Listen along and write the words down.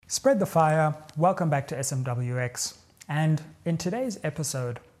Spread the fire, welcome back to SMWX, and in today's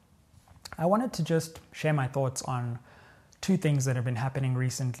episode, I wanted to just share my thoughts on two things that have been happening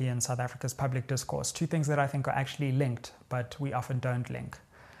recently in South Africa's public discourse, two things that I think are actually linked, but we often don't link.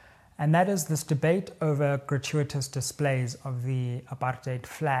 And that is this debate over gratuitous displays of the apartheid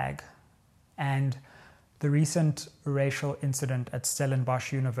flag and the recent racial incident at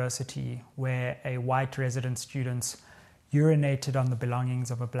Stellenbosch University where a white resident student urinated on the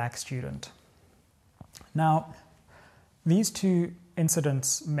belongings of a black student. Now, these two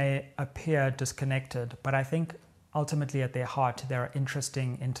incidents may appear disconnected, but I think ultimately at their heart there are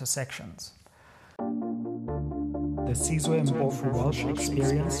interesting intersections. The Sizwe Mpofu Welsh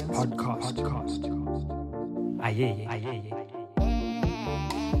Experience Podcast. Aye.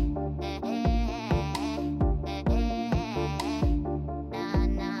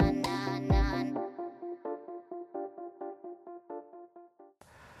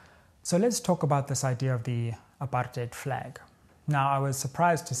 So let's talk about this idea of the apartheid flag. Now, I was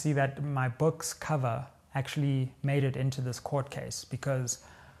surprised to see that my book's cover actually made it into this court case because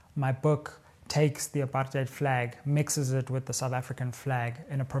my book takes the apartheid flag, mixes it with the South African flag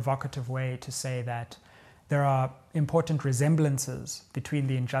in a provocative way to say that there are important resemblances between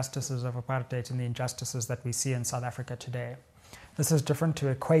the injustices of apartheid and the injustices that we see in South Africa today. This is different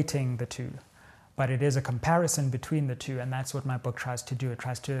to equating the two, but it is a comparison between the two, and that's what my book tries to do. It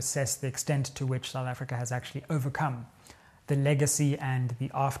tries to assess the extent to which South Africa has actually overcome the legacy and the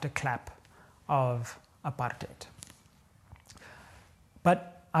afterclap of apartheid.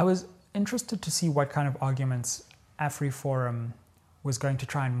 But I was interested to see what kind of arguments AfriForum was going to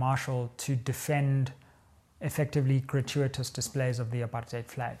try and marshal to defend effectively gratuitous displays of the apartheid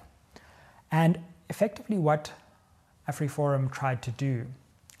flag. And effectively what AfriForum tried to do,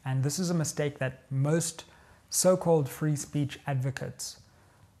 and this is a mistake that most so-called free speech advocates,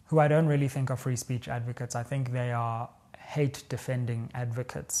 who I don't really think are free speech advocates, I think they are hate-defending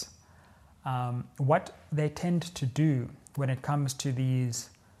advocates. What they tend to do when it comes to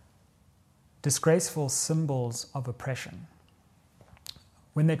these disgraceful symbols of oppression,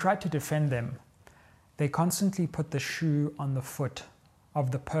 when they try to defend them, they constantly put the shoe on the foot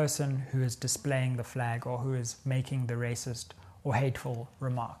of the person who is displaying the flag or who is making the racist or hateful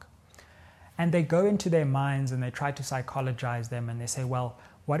remark. And they go into their minds and they try to psychologize them and they say, well,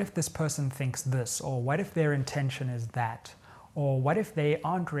 what if this person thinks this? Or what if their intention is that? Or what if they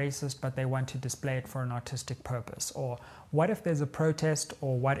aren't racist but they want to display it for an artistic purpose? Or what if there's a protest?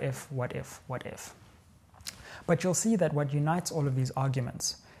 Or what if? But you'll see that what unites all of these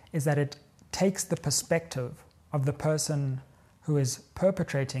arguments is that it takes the perspective of the person who is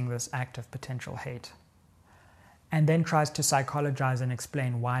perpetrating this act of potential hate and then tries to psychologize and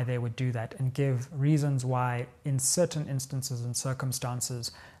explain why they would do that and give reasons why in certain instances and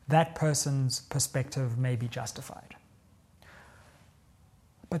circumstances that person's perspective may be justified.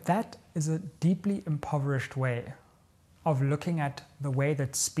 But that is a deeply impoverished way of looking at the way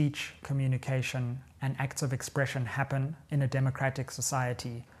that speech, communication, and acts of expression happen in a democratic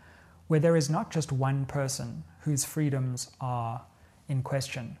society where there is not just one person whose freedoms are in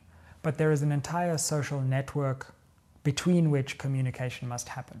question, but there is an entire social network between which communication must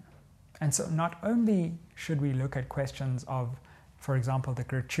happen. And so not only should we look at questions of, for example, the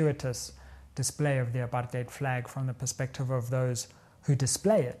gratuitous display of the apartheid flag from the perspective of those who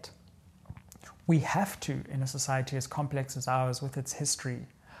display it, we have to, in a society as complex as ours with its history,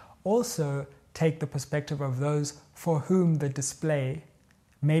 also take the perspective of those for whom the display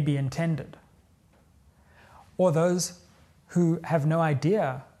may be intended, or those who have no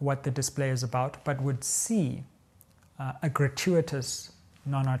idea what the display is about but would see a gratuitous,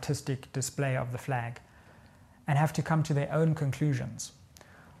 non-artistic display of the flag and have to come to their own conclusions.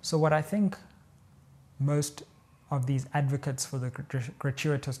 So what I think most of these advocates for the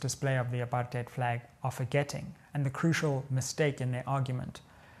gratuitous display of the apartheid flag are forgetting, and the crucial mistake in their argument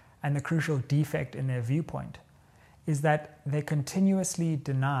and the crucial defect in their viewpoint, is that they continuously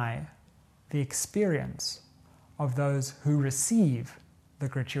deny the experience of those who receive the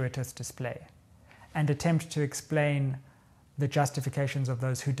gratuitous display and attempt to explain the justifications of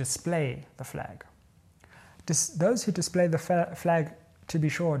those who display the flag. Those who display the flag, to be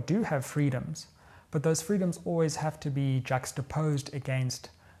sure, do have freedoms, but those freedoms always have to be juxtaposed against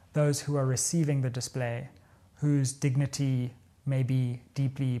those who are receiving the display, whose dignity may be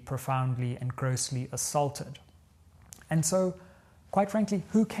deeply, profoundly, and grossly assaulted. And so, quite frankly,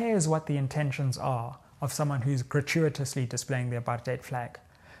 who cares what the intentions are of someone who's gratuitously displaying the apartheid flag?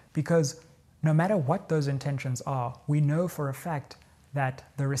 Because no matter what those intentions are, we know for a fact that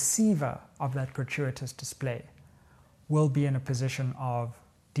the receiver of that gratuitous display will be in a position of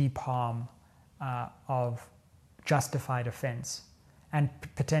deep harm, of justified offense, and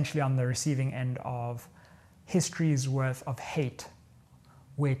potentially on the receiving end of history's worth of hate,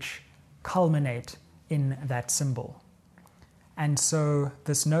 which culminate in that symbol. And so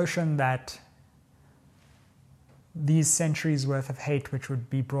this notion that these centuries worth of hate, which would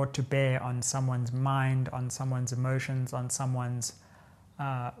be brought to bear on someone's mind, on someone's emotions, on someone's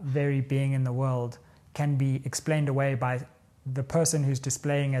very being in the world, can be explained away by the person who's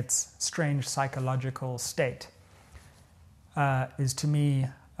displaying its strange psychological state, is to me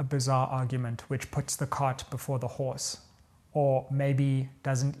a bizarre argument which puts the cart before the horse, or maybe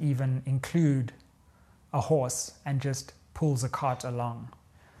doesn't even include a horse and just pulls a cart along,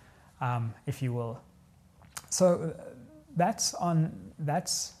 if you will. So that's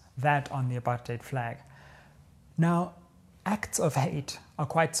that on the apartheid flag. Now, acts of hate are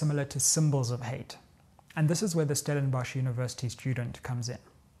quite similar to symbols of hate. And this is where the Stellenbosch University student comes in.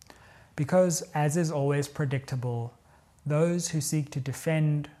 Because, as is always predictable, those who seek to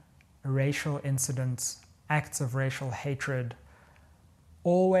defend racial incidents, acts of racial hatred,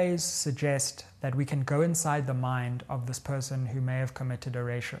 always suggest that we can go inside the mind of this person who may have committed a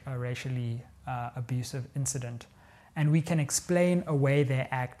racially abusive incident, and we can explain away their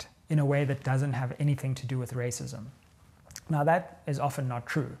act in a way that doesn't have anything to do with racism. Now, that is often not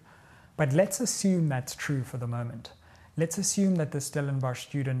true, but let's assume that's true for the moment. Let's assume that the Stellenbosch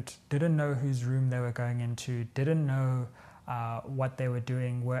student didn't know whose room they were going into, didn't know what they were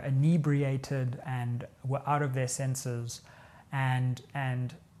doing, were inebriated and were out of their senses, and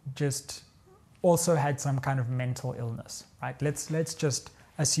just also had some kind of mental illness, right? Let's just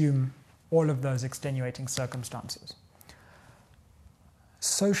assume all of those extenuating circumstances.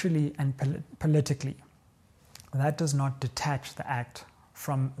 Socially and politically, that does not detach the act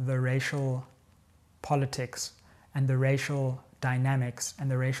from the racial politics and the racial dynamics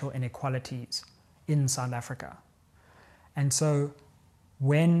and the racial inequalities in South Africa. And so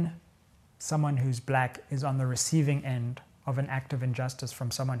when someone who's black is on the receiving end of an act of injustice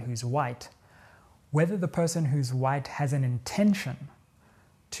from someone who's white, whether the person who's white has an intention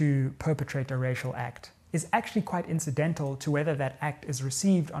to perpetrate a racial act is actually quite incidental to whether that act is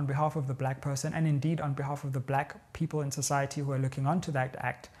received on behalf of the black person, and indeed on behalf of the black people in society who are looking onto that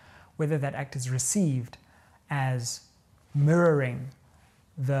act, whether that act is received as mirroring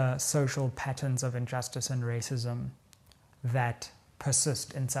the social patterns of injustice and racism that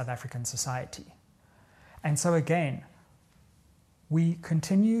persist in South African society. And so again, we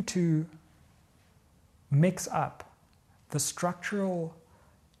continue to mix up the structural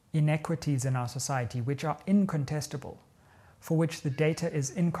inequities in our society, which are incontestable, for which the data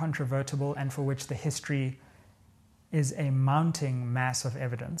is incontrovertible, and for which the history is a mounting mass of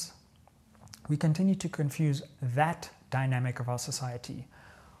evidence. We continue to confuse that dynamic of our society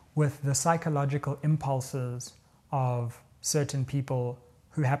with the psychological impulses of certain people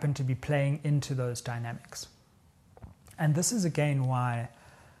who happen to be playing into those dynamics. And this is again why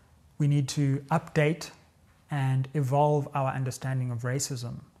we need to update and evolve our understanding of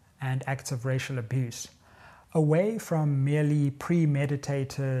racism and acts of racial abuse away from merely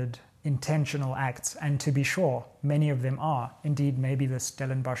premeditated, intentional acts. And to be sure, many of them are. Indeed, maybe the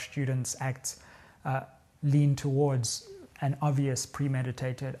Stellenbosch students' acts lean towards an obvious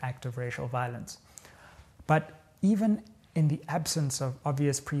premeditated act of racial violence. But even in the absence of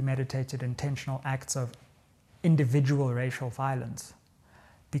obvious premeditated intentional acts of individual racial violence,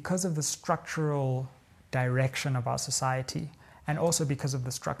 because of the structural direction of our society, and also because of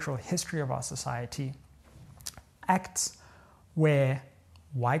the structural history of our society, acts where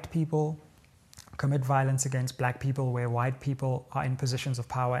white people commit violence against black people, where white people are in positions of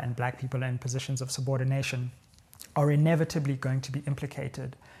power and black people are in positions of subordination, are inevitably going to be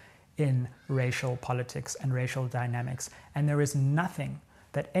implicated in racial politics and racial dynamics. And there is nothing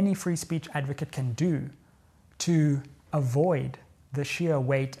that any free speech advocate can do to avoid the sheer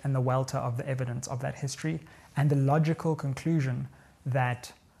weight and the welter of the evidence of that history, and the logical conclusion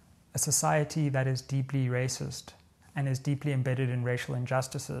that a society that is deeply racist and is deeply embedded in racial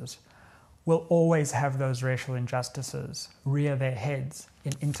injustices will always have those racial injustices rear their heads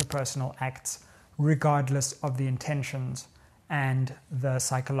in interpersonal acts, regardless of the intentions and the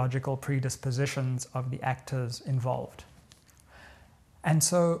psychological predispositions of the actors involved. And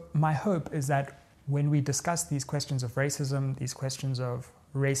so my hope is that when we discuss these questions of racism, these questions of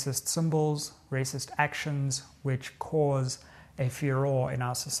racist symbols, racist actions which cause a furor in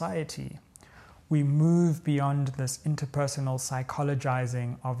our society, we move beyond this interpersonal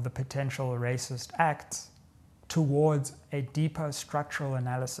psychologizing of the potential racist acts towards a deeper structural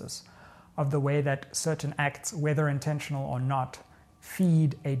analysis of the way that certain acts, whether intentional or not,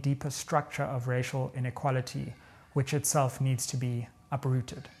 feed a deeper structure of racial inequality, which itself needs to be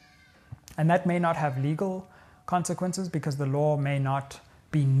uprooted. And that may not have legal consequences because the law may not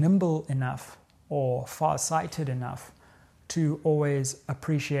be nimble enough or far-sighted enough to always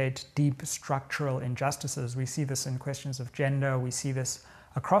appreciate deep structural injustices. We see this in questions of gender. We see this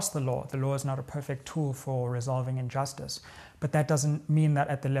across the law. The law is not a perfect tool for resolving injustice. But that doesn't mean that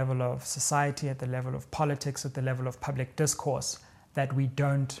at the level of society, at the level of politics, at the level of public discourse, that we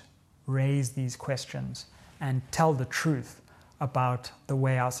don't raise these questions and tell the truth about the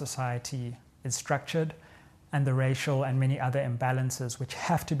way our society is structured and the racial and many other imbalances which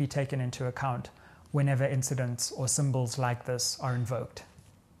have to be taken into account whenever incidents or symbols like this are invoked.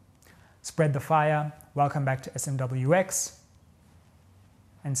 Spread the fire. Welcome back to SMWX,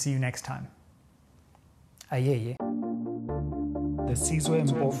 and see you next time. Ayeye. The Sizwe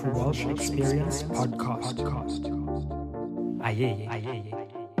Mpofu Welsh Experience Podcast.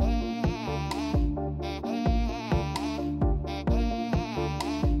 Ayeye.